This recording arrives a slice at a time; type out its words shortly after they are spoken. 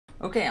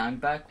Okay, I'm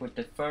back with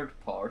the third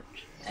part,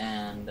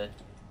 and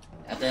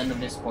at the end of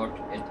this part,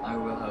 I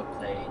will have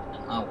played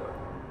an hour.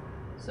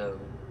 So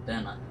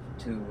then,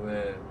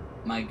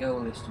 my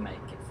goal is to make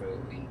it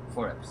through in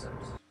 4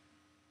 episodes.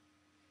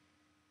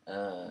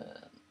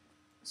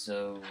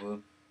 So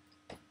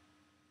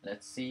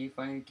let's see if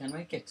I can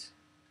make it.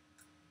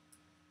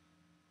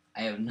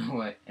 I have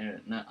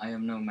I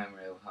have no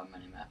memory of how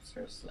many maps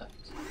there's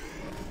left.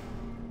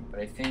 But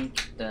I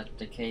think that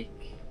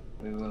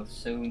we will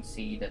soon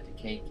see that the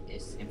cake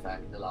is in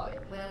fact alive.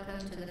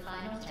 Welcome to the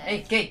final test.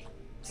 Hey, cake!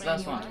 It's the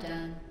last When one. you are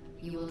done,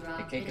 you will drop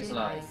The cake the is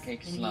alive. device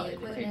Cake is in the alive. The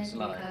cake is equipment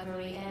alive.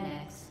 recovery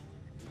annex.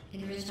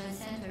 Enrichment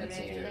Center Let's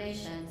see here.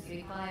 regulations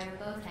require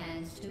both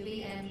hands to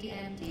be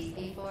empty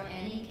before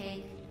any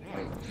cake.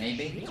 Wait,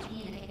 maybe?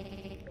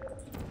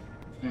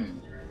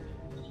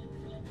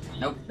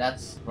 Nope,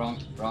 that's wrong.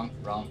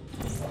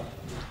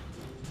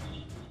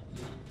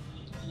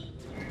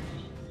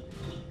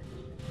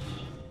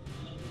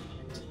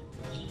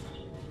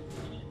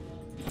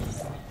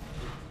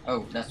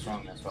 Oh, that's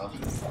wrong as well.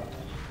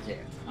 Yeah,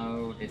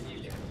 how did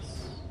you do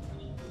this?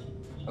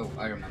 Oh,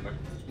 I remember.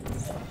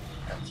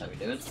 That's how we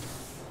do it.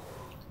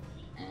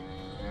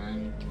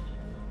 And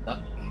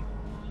duck.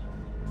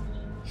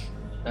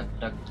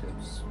 Duck,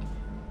 goose.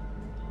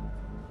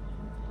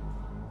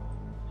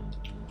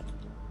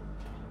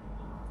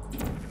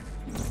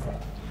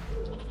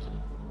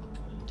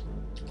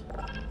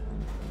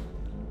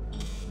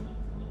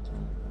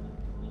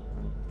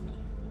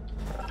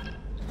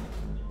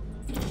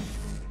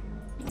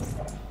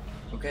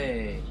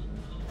 Okay.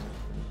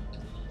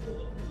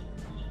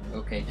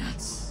 Okay,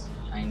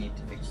 I need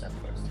to fix that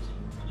first.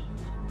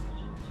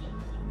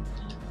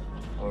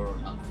 Or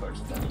not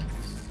first, but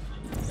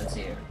let's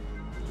see here.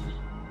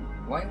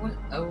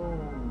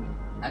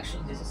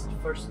 Actually this is the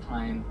first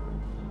time,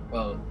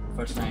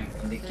 first time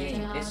in the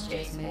game, this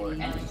game, or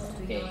any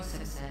game,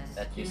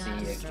 that you see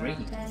a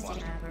green one.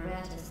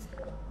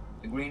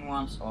 The green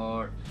ones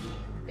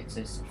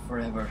exist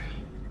forever,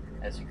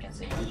 as you can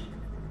see.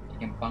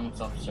 You can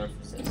bounce off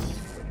surfaces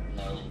with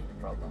no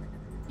problem.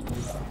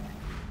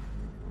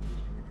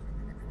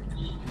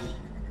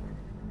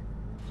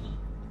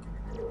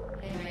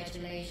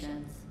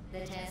 Congratulations.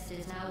 The test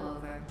is now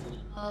over.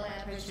 All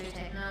Aperture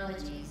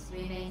technologies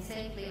remain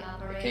safely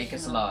operational. The cake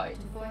is alive,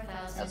 to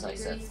 4,000 as I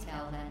said. degrees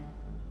Kelvin.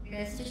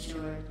 Rest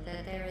assured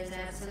that there is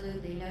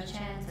absolutely no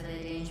chance of a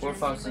dangerous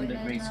 4,000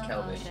 degrees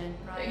Kelvin.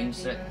 The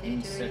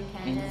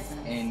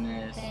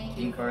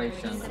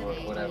incarnation or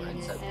whatever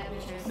it said,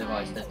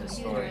 device that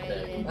destroyed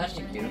the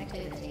companion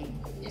cube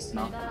is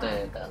not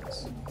dead.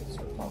 That's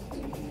not.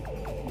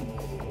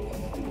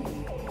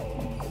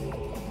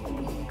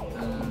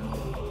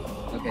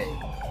 Okay.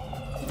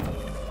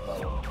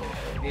 Well,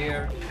 portal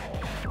here.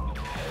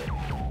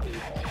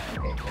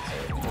 Okay, let's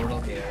say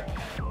portal here.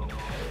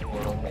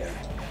 Portal here.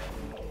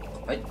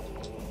 Wait.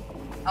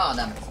 Oh,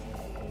 damn it.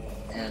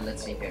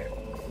 Let's see here.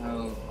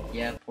 Oh,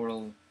 yeah,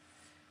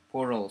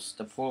 portals.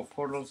 The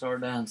portals are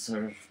the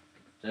answer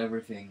to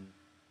everything.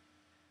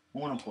 I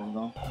want a portal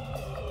gun.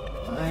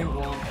 I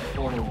want a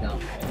portal gun.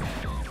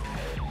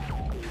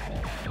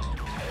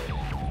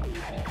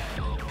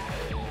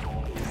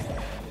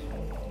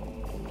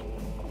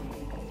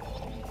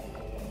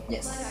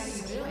 Yes. What are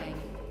you doing?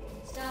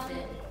 Stop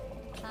it.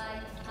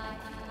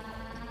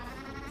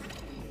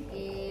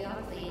 We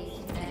are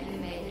pleased that you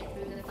made it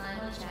through the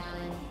final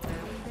challenge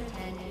where we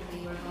pretended we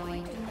were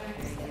going to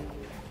murder you.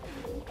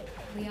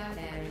 We are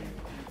very,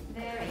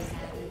 very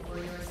happy for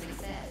your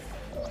success.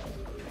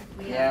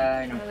 We I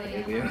are know. throwing a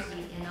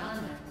party in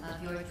honor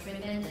of your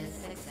tremendous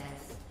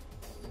success.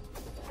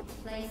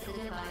 Place the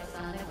device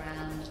on the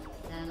ground,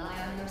 then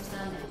lie on your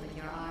stomach with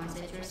your arms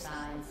at your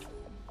sides.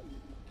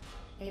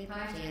 A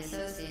party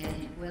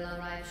associate will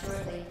arrive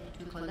shortly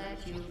to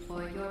collect you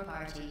for your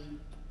party.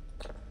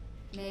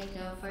 Make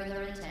no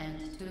further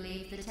attempt to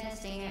leave the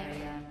testing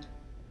area.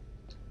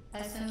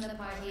 Assume the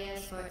party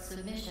escort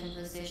submission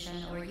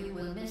position or you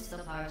will miss the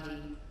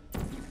party.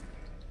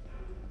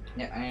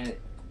 Yeah,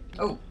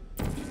 oh!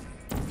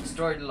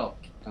 Destroy the lock.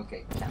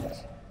 Okay,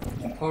 can't.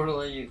 In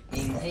Portal, in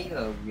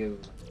Halo,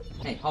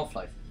 Hey,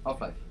 Half-Life.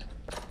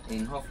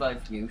 In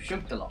Half-Life, you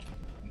shoot the lock.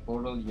 In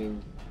Portal, you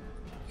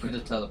put the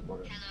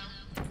teleporter.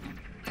 Hello?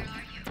 Where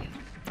are you?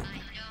 I know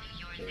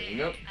you're There you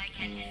go. I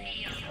can feel you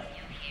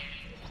here.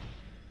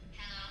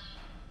 Hello?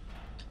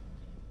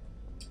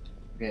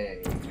 Okay,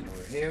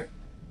 over here.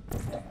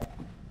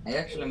 I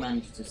actually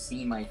managed to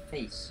see my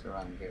face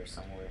around here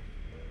somewhere.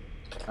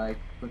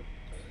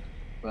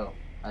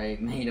 I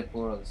made a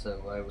portal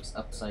so I was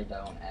upside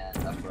down and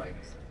upright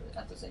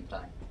at the same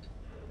time.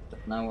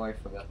 But now I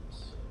forgot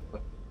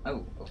what.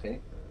 Oh, okay.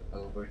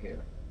 Over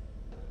here.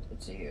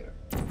 Let's see here.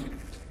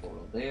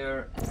 Portal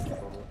there, and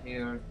portal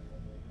here,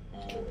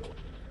 and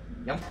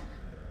jump.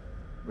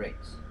 Great.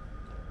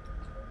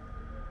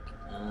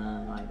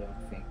 I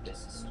don't think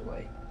this is the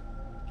way.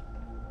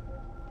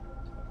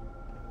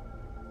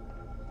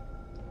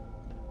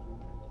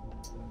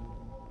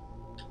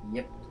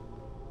 Yep.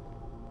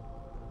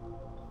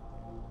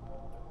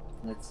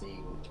 Let's see.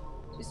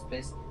 this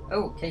place.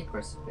 Oh, cake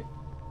recipe.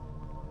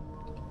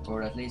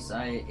 Or at least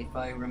if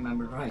I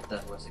remember right,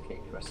 that was a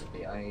cake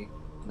recipe. I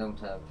don't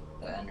have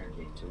the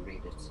energy to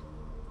read it.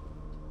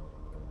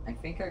 I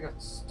think I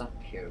got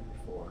stuck here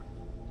before.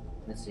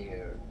 Let's see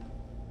here.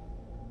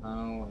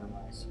 How am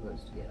I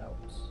supposed to get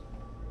out?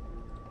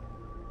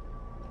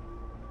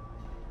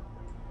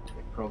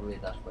 Okay, probably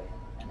that way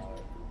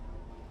anyway.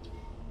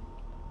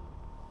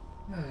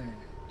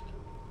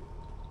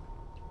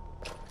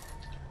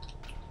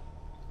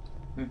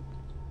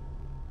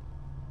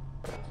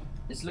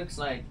 This looks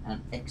like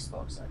an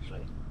Xbox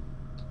actually.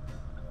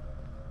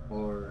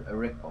 Or a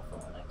rip-off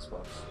of an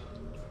Xbox.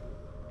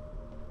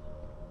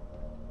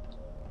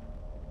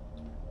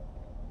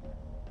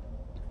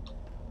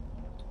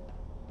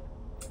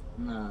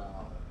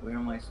 No, where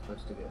am I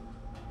supposed to go?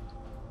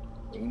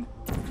 Game?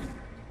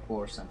 Of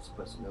course I'm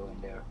supposed to go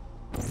in there.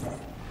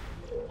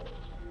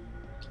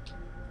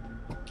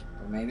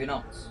 Or maybe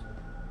not.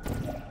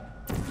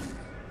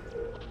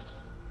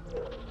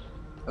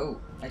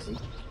 Oh, I see.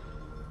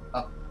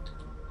 Up.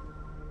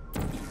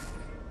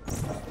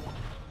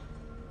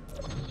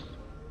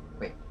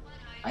 Wait,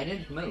 I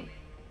didn't move.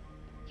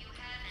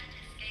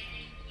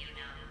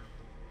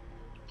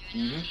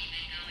 Mm-hmm.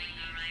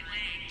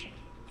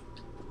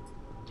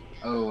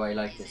 Oh, I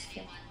like this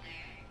thing.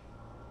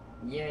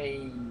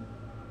 Yay!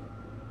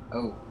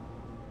 Oh,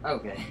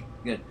 okay,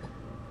 good.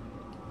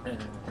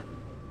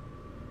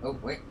 Oh,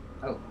 wait.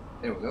 Oh,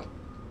 there we go.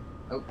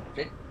 Oh,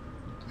 shit.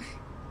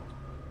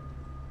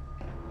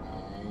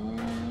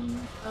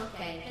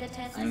 Okay, the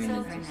test is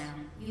over now.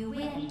 You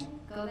win.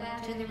 Go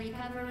back to the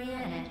recovery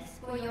annex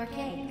for your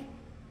cake.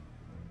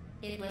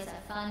 It was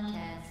a fun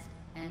test,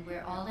 and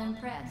we're all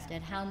impressed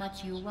at how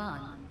much you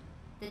won.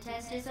 The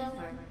test is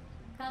over.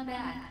 Come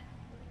back.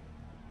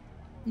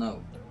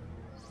 No.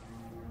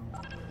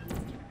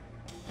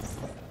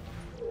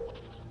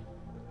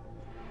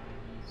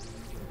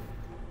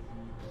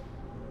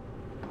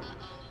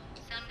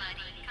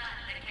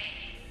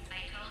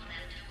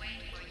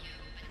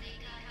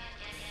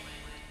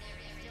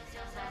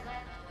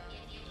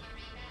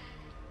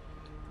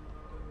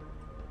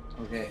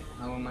 Okay,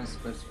 how am I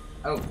supposed to...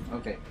 Oh,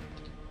 okay.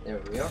 There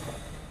we are.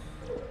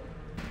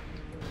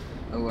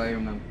 Oh, I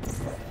remember.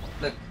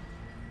 Look,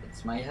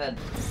 it's my head.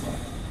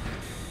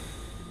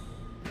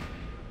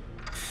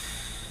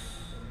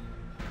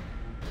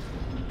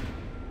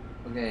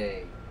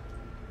 Okay.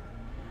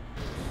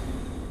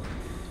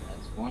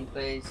 That's one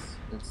place.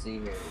 Let's see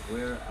here.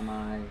 Where am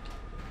I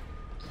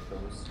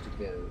supposed to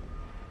go?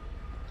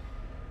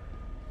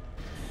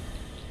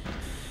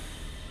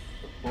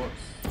 Of course.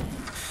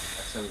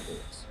 That's how we do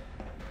it.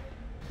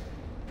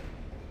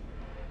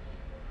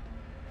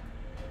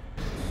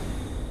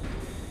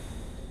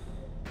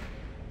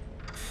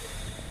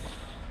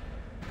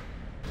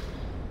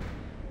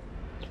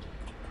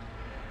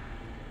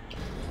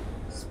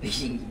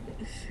 Speed.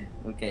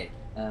 Okay.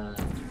 Now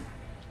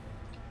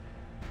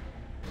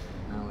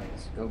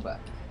let's go back.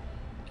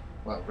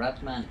 Well,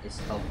 Ratman is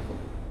helpful.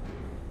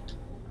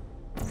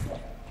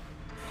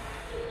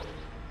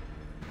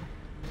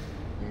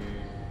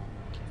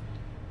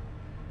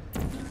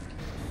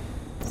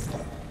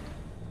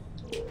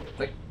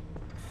 Click.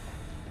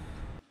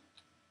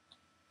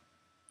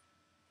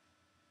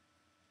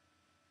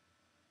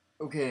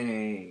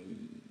 Okay.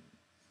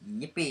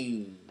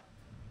 Yippee.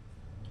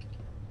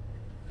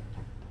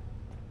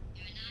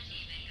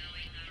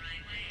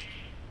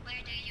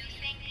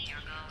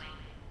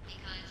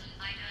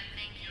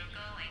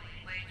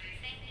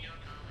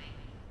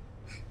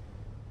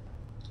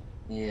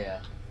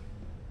 Yeah.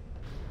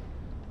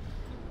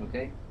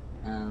 Okay.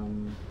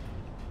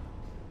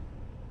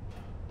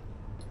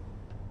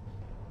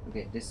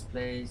 Okay, this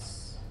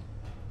place.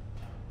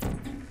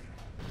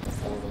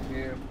 Over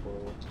here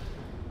for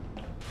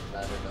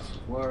ladder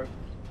doesn't work.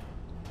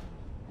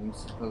 I'm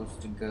supposed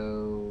to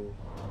go.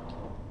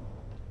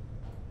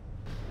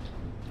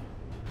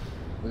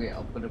 Okay,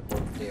 I'll put a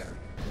port there.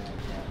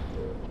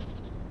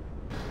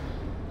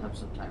 And have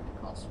some time to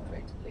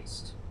concentrate at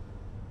least.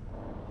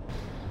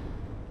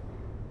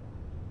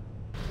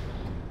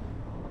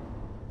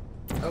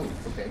 Oh,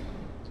 okay.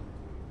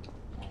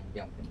 And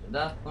jump into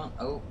that one.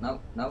 Oh, no,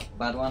 no,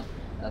 bad one.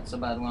 That's a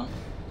bad one.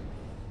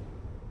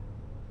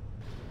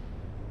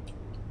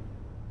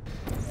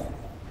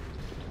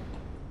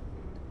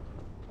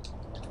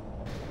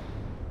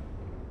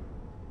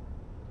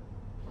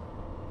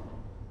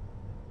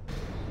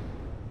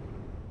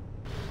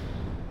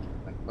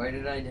 Why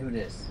did I do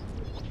this?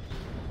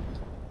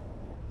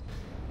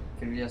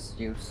 Could we just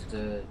use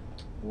the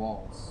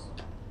walls?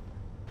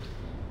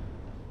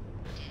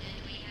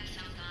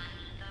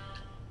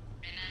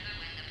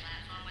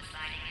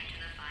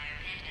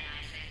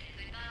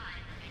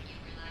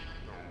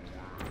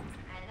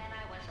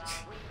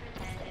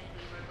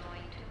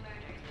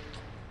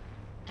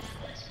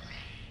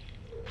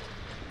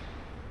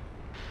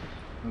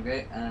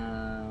 Okay,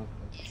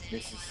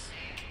 this is...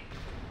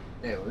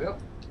 There we go.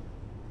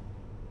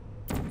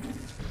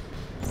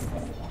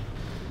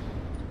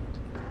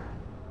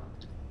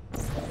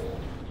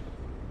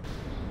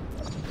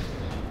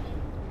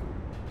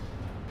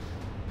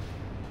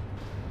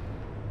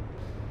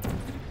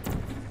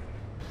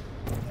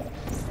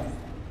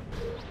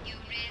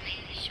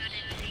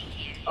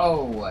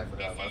 Oh, I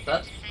forgot about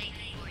that.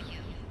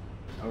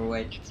 Or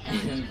wait,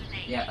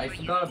 yeah, I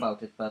forgot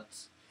about it,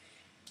 but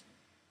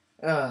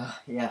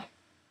yeah.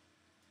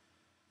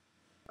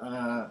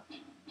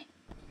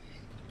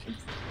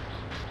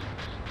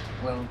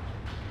 Well,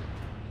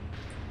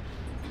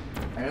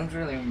 I don't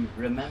really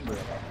remember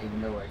it,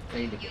 even though I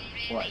played the game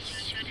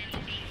twice.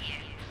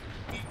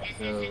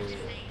 So,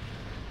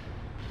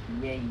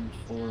 yay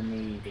for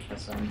me,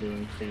 because I'm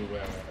doing pretty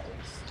well at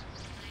this.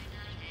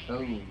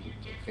 Oh,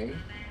 okay.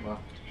 Well,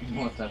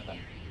 what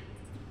happened?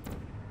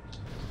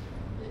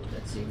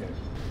 Let's see here.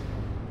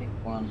 Pick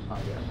one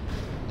higher.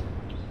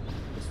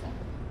 This one.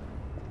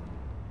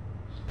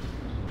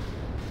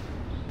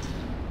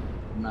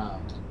 Now,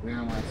 where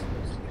am I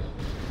supposed to go?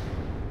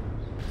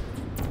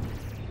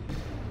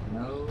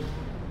 No.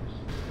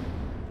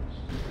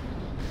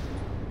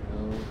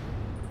 No.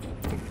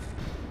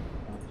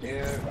 Down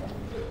there.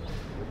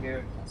 Over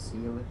here. Can see a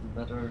little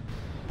better.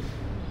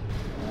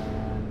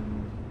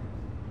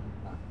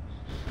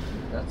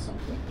 That's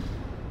something.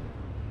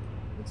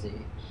 Let's see.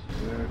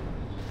 Where?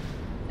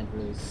 Can't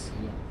really see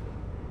anything.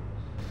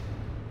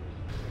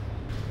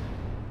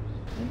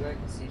 Maybe I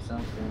can see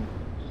something.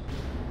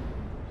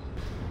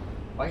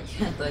 Why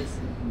can't I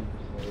see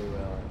very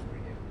well over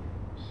here?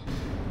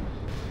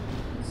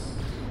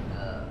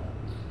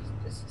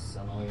 This is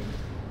annoying.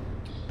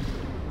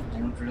 I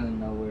don't really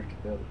know where to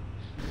go.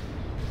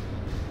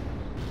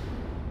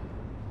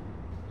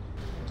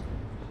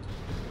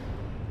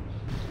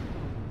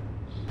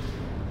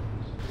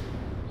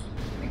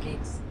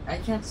 I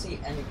can't see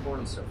any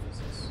portal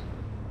surfaces.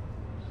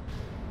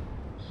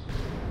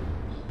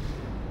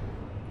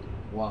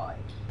 Why?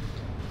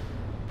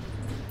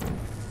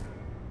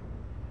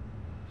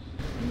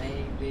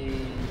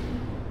 Maybe...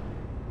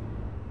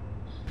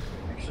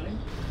 Actually?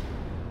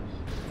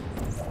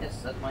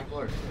 Yes, that might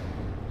work.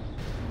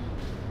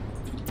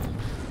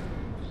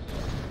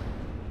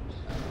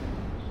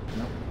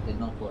 Nope, did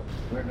not work.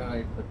 Where do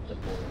I put the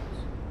portals?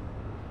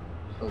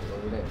 Oh,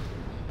 over there.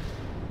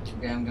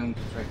 Okay, I'm going to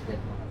try to get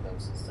one of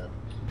those instead.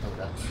 Oh,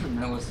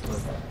 that was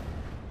close.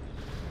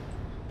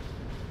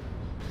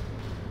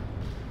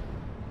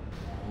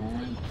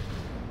 And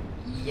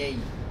yay!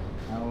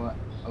 Now,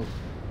 oh,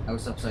 I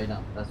was upside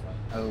down. That's right.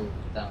 Oh,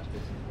 damn it!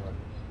 This didn't work.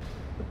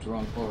 Put the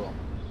wrong portal.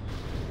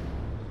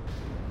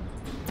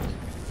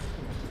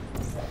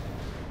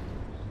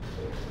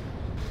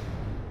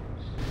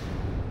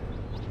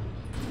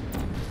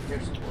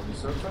 Here's the portal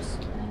surface.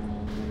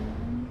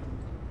 And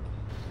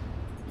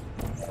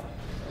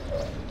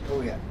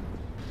oh yeah,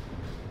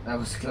 that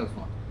was a close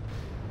one.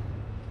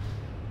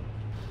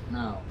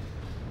 Now,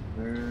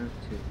 where to?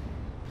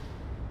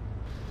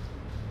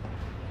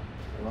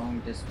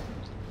 Along this one.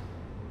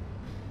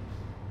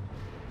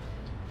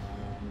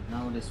 And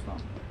now this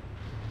one.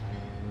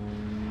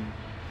 And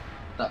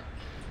duck.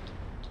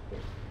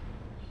 Okay.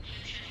 You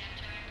should have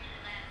turned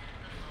left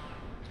before.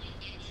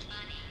 It's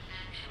funny,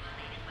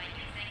 actually, when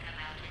you think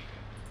about it.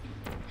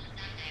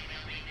 Someday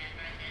we'll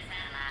remember this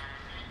and laugh.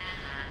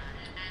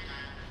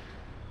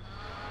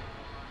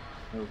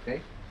 Okay.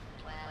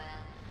 Well,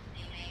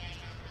 you may as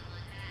well come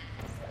on back.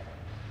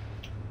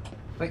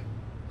 Wait.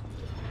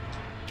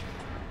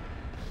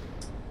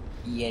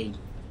 Yay.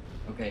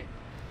 Okay.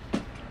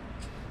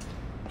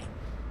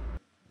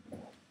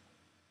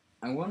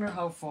 I wonder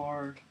how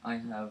far I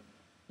have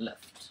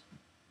left.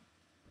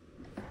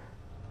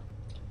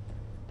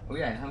 Oh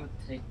yeah, I haven't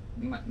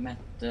met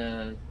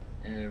the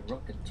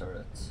rocket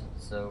turrets,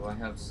 so I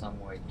have some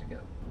way to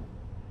go.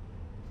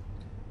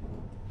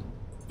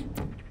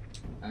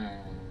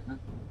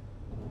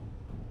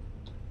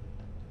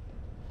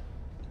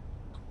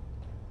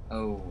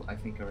 Oh, I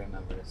think I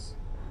remember this.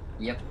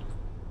 Yep.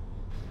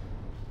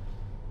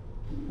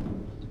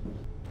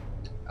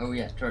 Oh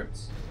yeah,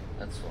 turrets.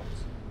 That's what.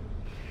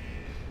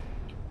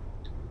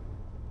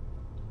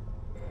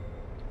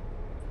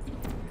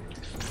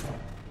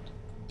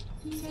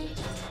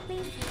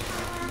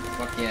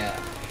 Fuck yeah.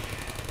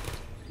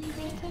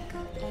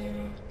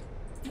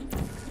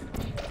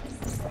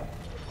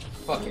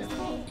 Fuck yeah.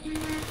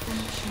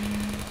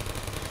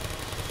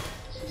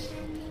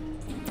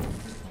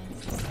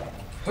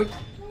 Hook.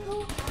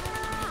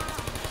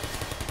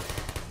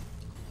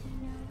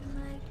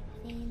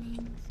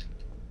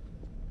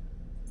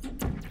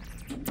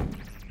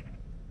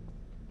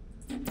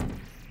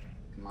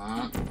 Come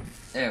on.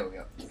 There we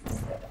go.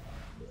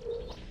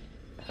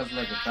 Sounds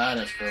like a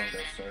badass throwing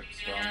those turrets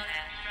from.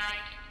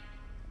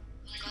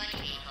 Good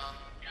people,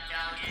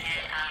 don't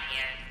end up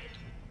here.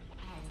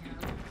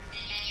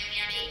 Can you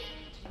hear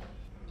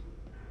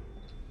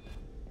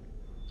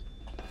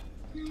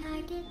me?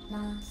 Target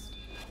lost.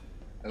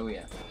 Oh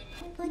yeah.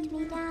 Put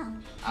me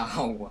down.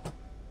 Ow.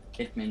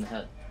 Hit me in the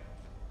head.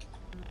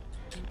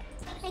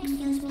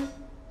 Excuse me.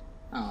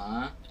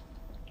 Aww.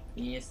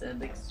 He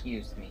said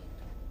excuse me.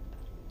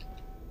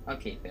 I'll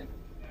keep him.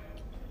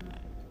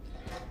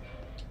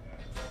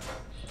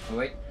 Oh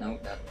wait, no,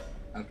 that...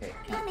 Okay,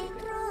 can't Coming keep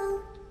it.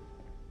 through.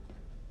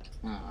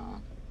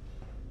 Aww.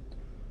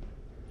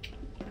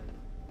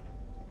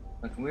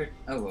 But we're...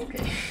 Oh,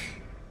 okay.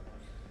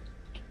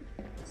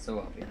 So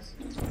obvious.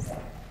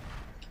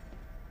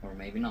 Or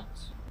maybe not.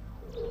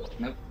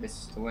 Nope, this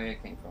is the way I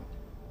came from.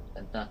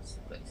 And that's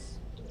the place.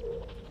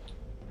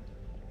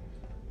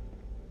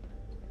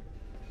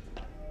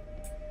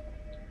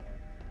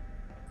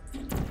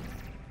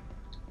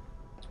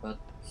 But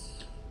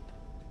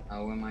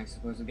how am I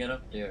supposed to get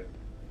up there?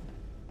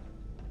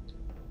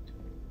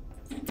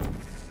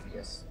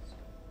 Just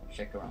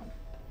check around.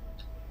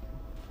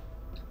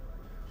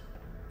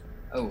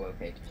 Oh,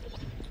 okay.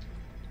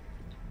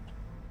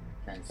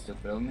 Can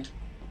stupid of me.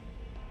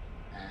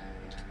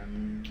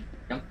 And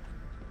jump.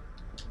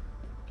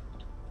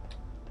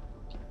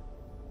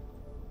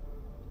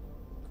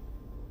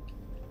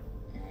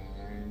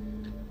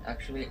 And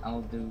actually,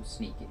 I'll do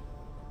sneaky.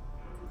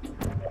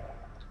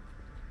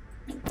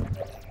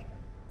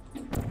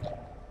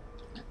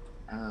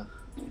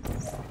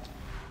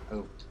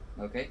 Oh,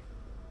 okay.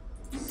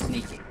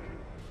 Sneaky.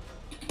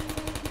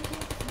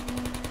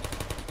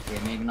 Okay,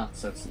 maybe not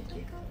so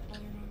sneaky.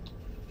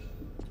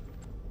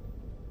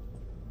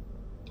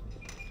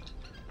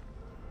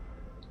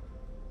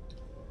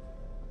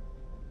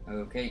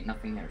 Okay,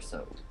 nothing here,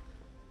 so.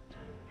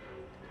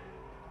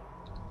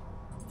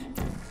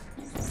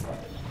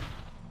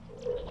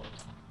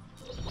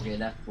 Okay,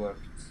 that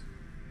worked.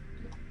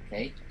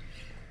 Okay.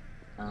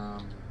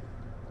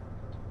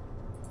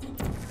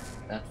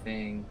 That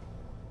thing.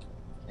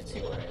 Let's see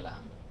where I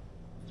land.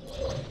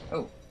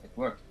 Oh, it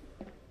worked.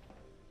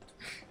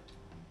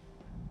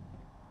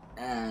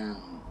 And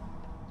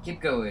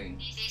keep going.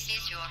 This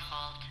is your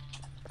fault.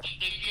 It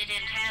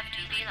didn't have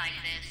to be like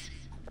this.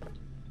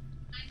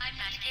 I'm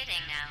not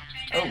kidding now.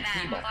 Oh, Turn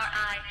back, P-bot. or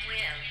I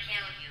will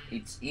kill you.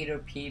 It's either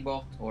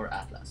P-bot or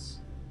Atlas,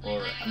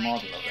 or a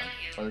model of them.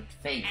 Well, it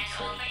fails, And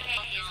so all the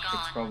hate is it's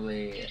gone.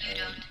 probably You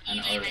don't an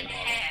even early model.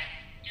 care.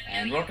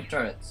 And rocket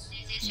turrets.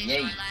 This is Yay!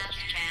 your last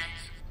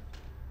chance.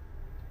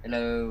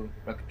 Hello,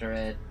 rocket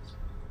turret.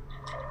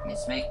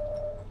 Miss me.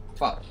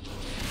 Fuck.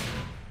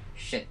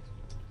 Shit.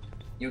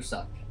 You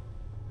suck.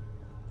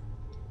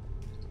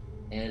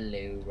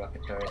 Hello,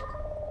 rocket turret.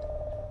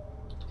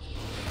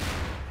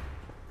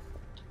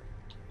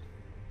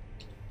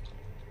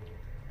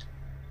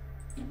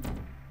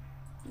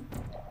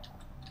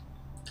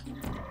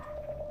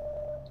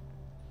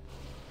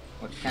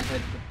 What can't I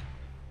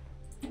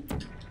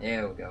do?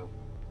 There we go.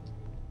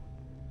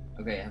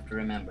 Okay, I have to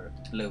remember.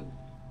 Blue.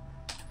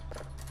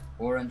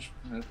 Orange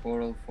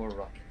portal for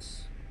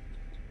rockets.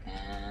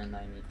 And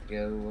I need to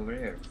go over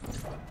here.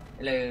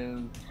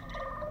 Hello.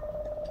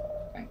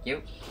 Thank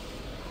you.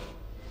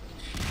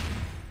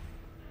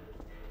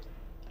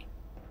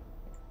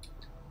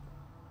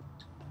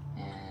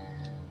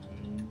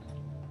 And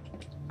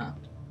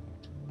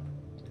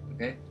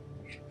okay.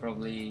 Should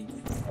probably.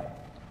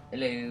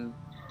 Hello.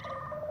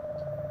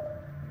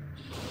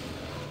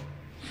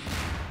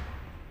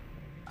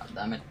 Oh,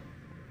 damn it.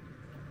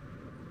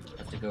 I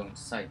have to go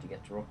inside to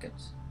get the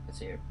rockets. It's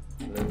here.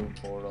 Blue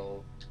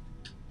portal.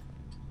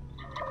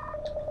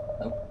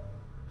 Nope.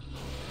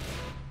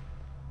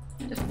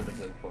 Just put a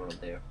blue portal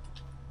there.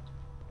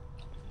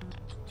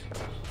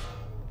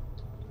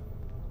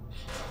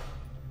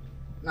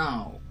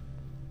 No.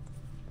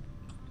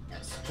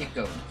 Yes, keep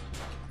going.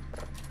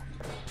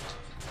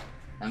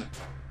 Damn it.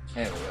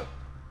 There we go.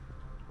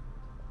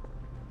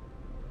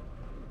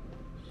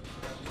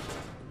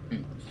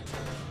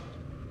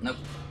 Nope.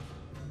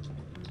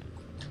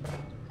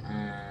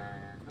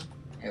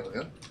 There we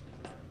go.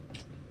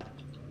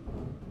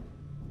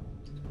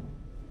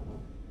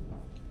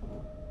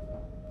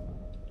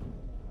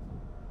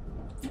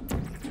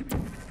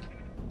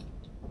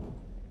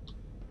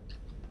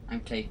 I'm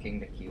taking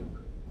the cube.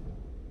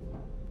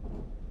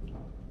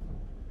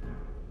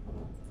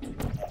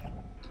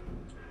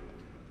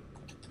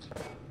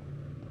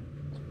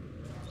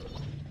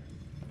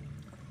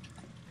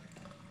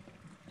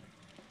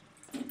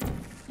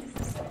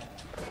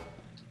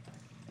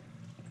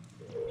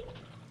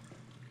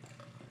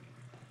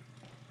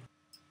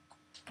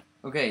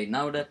 Okay,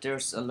 now that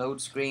there's a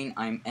load screen,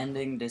 I'm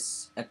ending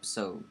this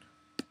episode.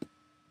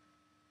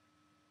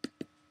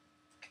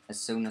 As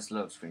soon as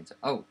load screens.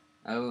 Oh,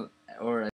 or